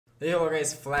Hey, hello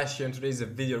guys, Flash here. In today's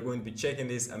video we're going to be checking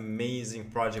this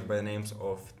amazing project by the names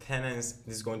of Tenace.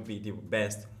 This is going to be the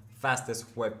best,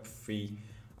 fastest Web3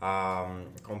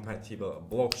 compatible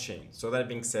blockchain. So that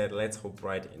being said, let's hop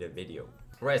right in the video.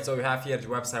 Right, so we have here the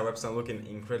website looking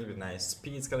incredibly nice: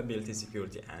 speed, scalability,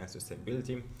 security, and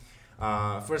sustainability.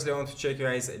 Firstly, I want to check you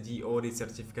guys the audit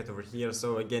certificate over here.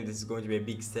 So again, this is going to be a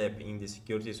big step in the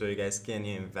security, so you guys can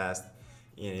invest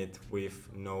in it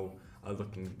with no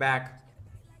looking back.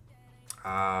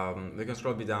 We can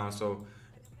scroll bit down. So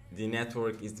the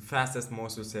network is the fastest,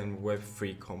 most sustainable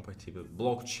Web3 compatible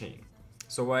blockchain.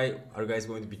 So why are you guys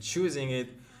going to be choosing it?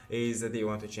 Is that they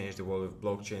want to change the world of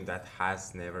blockchain that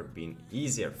has never been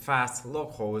easier: fast, low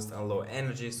cost, and low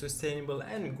energy, sustainable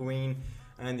and green,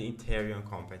 and Ethereum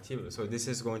compatible. So this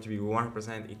is going to be 100%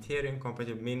 Ethereum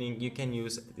compatible, meaning you can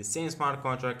use the same smart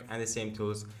contract and the same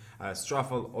tools as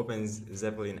Truffle, Open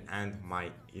Zeppelin, and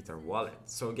My Ether wallet.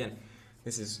 So again,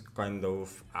 this is kind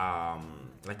of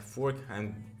like a fork,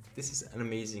 and this is an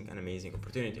amazing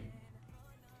opportunity.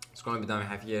 Scrolling down, we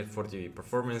have here for the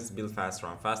performance: build faster,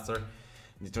 run faster.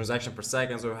 The transaction per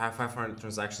second, so we have 500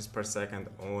 transactions per second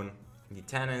on the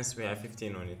Tenace, we have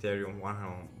 15 on Ethereum, 100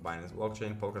 on Binance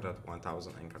blockchain, Polkadot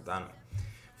 1000, and Cardano.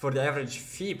 For the average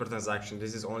fee per transaction,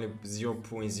 this is only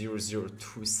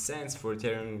 0.002 cents. For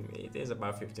Ethereum, it is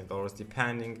about $15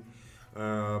 depending.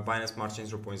 Binance Smart Chain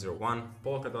 0.01,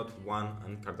 Polkadot 1,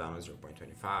 and Cardano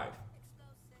 0.25.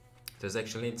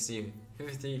 Transaction latency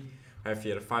 50. I have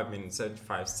here 5 minutes,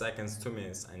 35 seconds, 2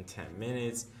 minutes, and 10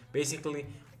 minutes. Basically,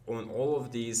 on all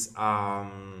of these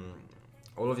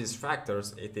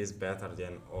factors, it is better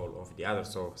than all of the others,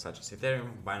 so such as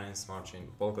Ethereum, Binance Smart Chain,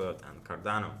 Polkadot, and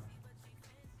Cardano.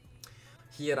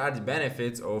 Here are the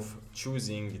benefits of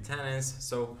choosing the Tenace.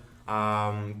 So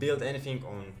build anything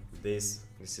on this.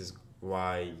 This is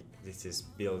why this is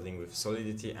building with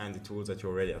solidity and the tools that you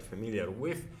already are familiar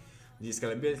with. The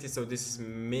scalability, so this is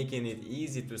making it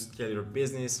easy to scale your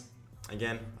business.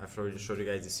 Again, I've already showed you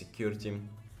guys the security,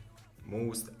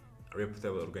 most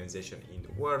reputable organization in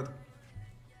the world.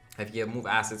 Have here move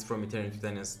assets from Ethereum to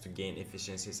Tenace to gain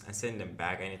efficiencies and send them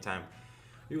back anytime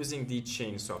using the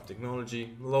chain swap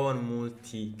technology. Low and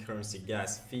multi-currency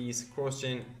gas fees,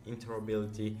 cross-chain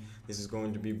interoperability. This is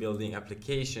going to be building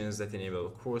applications that enable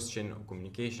cross-chain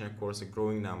communication across a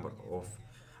growing number of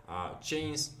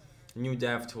chains. New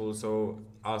dev tools, so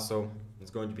also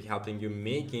it's going to be helping you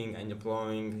making and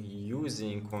deploying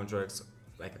using contracts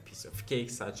like a piece of cake,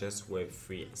 such as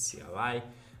Web3 CLI,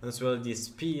 and as well the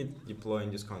speed deploying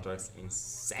these contracts in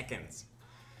seconds.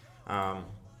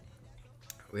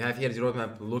 We have here the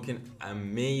roadmap looking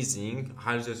amazing.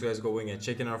 Highly suggest you guys going and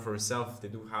checking out for yourself. They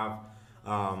do have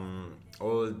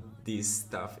all this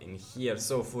stuff in here.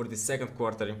 So for the second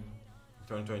quarter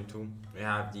 2022, we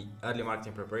have the early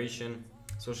marketing preparation,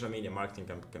 social media marketing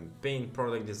campaign,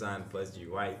 product design plus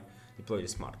GUI, deploy the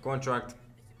smart contract.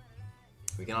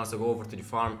 We can also go over to the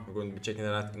farm. We're going to be checking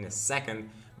that out in a second.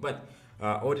 But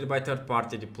audited by third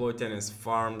party, deploy Tenace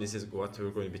farm. This is what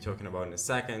we're going to be talking about in a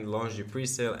second. Launch the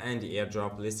pre-sale and the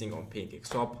airdrop listing on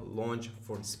PancakeSwap. Launch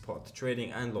for the spot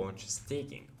trading and launch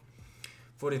staking.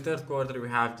 For the third quarter, we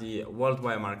have the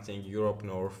worldwide marketing: Europe,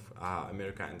 North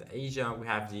America, and Asia. We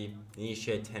have the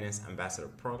initiate Tenace ambassador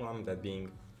program, that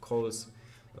being calls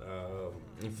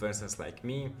influencers like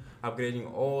me,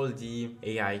 upgrading all the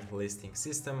AI listing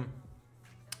system,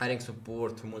 adding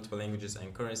support to multiple languages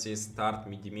and currencies, start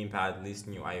the meme pad, list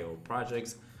new IO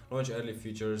projects, launch early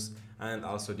features, and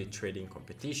also the trading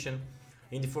competition.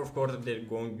 In the fourth quarter, they're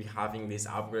going to be having these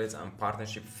upgrades and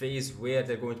partnership phase, where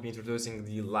they're going to be introducing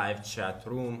the live chat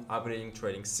room, upgrading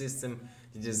trading system,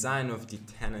 the design of the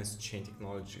Tenace chain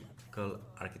technological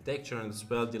architecture, and as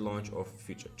well the launch of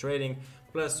future trading,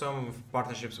 plus some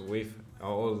partnerships with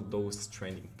all those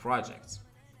trending projects.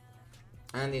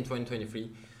 And in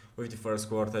 2023, with the first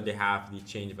quarter, they have the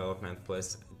chain development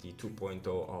plus the 2.0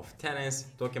 of Tenace,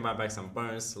 token buybacks and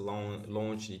burns,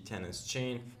 launch the Tenace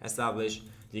chain, establish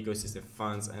the ecosystem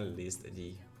funds, and list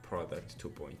the product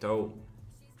 2.0.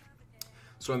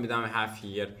 Scrolling down, we have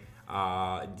here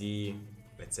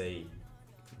let's say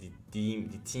the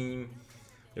team,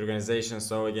 the organization.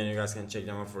 So again, you guys can check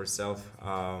them out for yourself.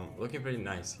 Looking pretty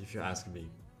nice, if you ask me.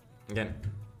 Again,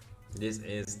 this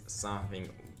is something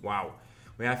wow.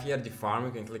 We have here the farm.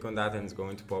 You can click on that and it's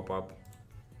going to pop up.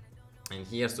 And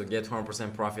here, so get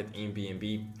 100% profit in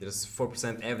BNB. There's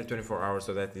 4% every 24 hours,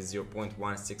 so that is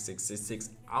 0.16666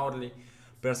 hourly.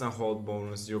 Personal hold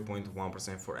bonus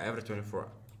 0.1% for every 24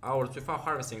 hours without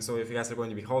harvesting. So if you guys are going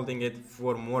to be holding it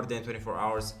for more than 24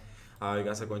 hours, you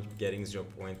guys are going to be getting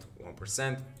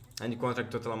 0.1%. And the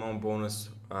contract total amount bonus,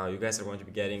 you guys are going to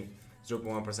be getting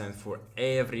 0.1% for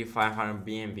every 500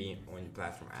 BNB on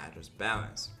platform address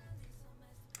balance.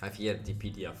 I have here the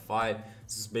PDF file.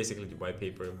 This is basically the white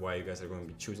paper, why you guys are going to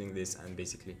be choosing this, and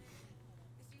basically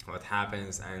what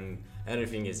happens, and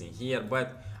everything is in here.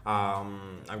 But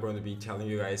I'm going to be telling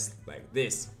you guys like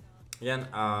this. Again,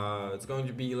 it's going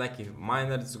to be like a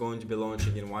miner. It's going to be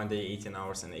launching in 1 day, 18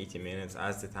 hours and 80 minutes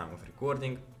as the time of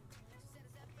recording.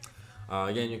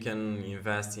 Again, you can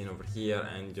invest in over here,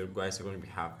 and your guys are going to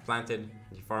have planted,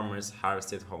 the farmers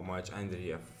harvested how much, and the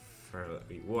referral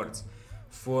rewards.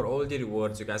 For all the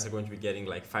rewards, you guys are going to be getting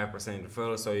like 5%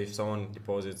 referral. So if someone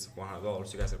deposits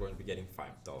 $100, you guys are going to be getting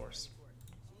 $5.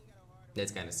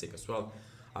 That's kind of sick as well.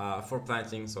 For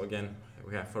planting, so again,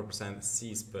 we have 4%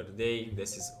 seeds per day.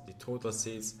 This is the total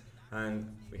seeds,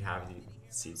 and we have the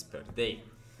seeds per day.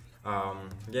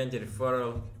 Again, the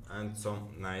referral and some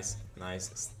nice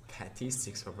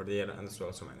statistics over there, and as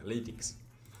well some analytics.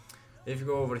 If you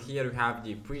go over here, you have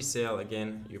the pre-sale.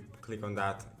 Again, you click on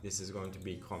that. This is going to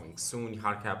be coming soon. The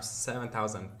hard cap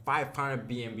 7,500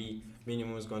 BNB.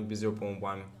 Minimum is going to be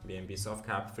 0.1 BNB. Soft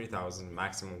cap 3,000.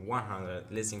 Maximum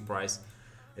 100. Listing price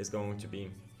is going to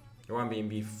be 1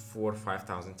 BNB for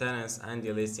 5,000 Tenace, and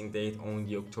the listing date on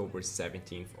the October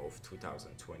 17th of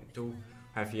 2022.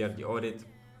 Have here the audit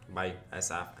by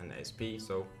SF and SP.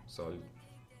 So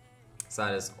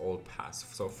status all pass.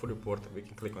 So full report, we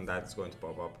can click on that. It's going to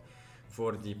pop up.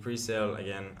 For the pre-sale,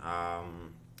 again,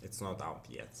 it's not out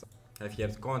yet. So I have here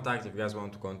to contact. If you guys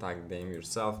want to contact them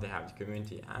yourself, they have the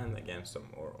community, and again some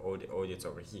more audits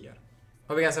over here.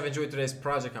 Hope you guys have enjoyed today's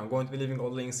project. I'm going to be leaving all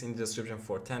links in the description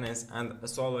for Tenace, and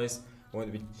as always, I'm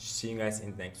going to be seeing you guys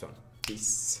in the next one.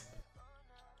 Peace.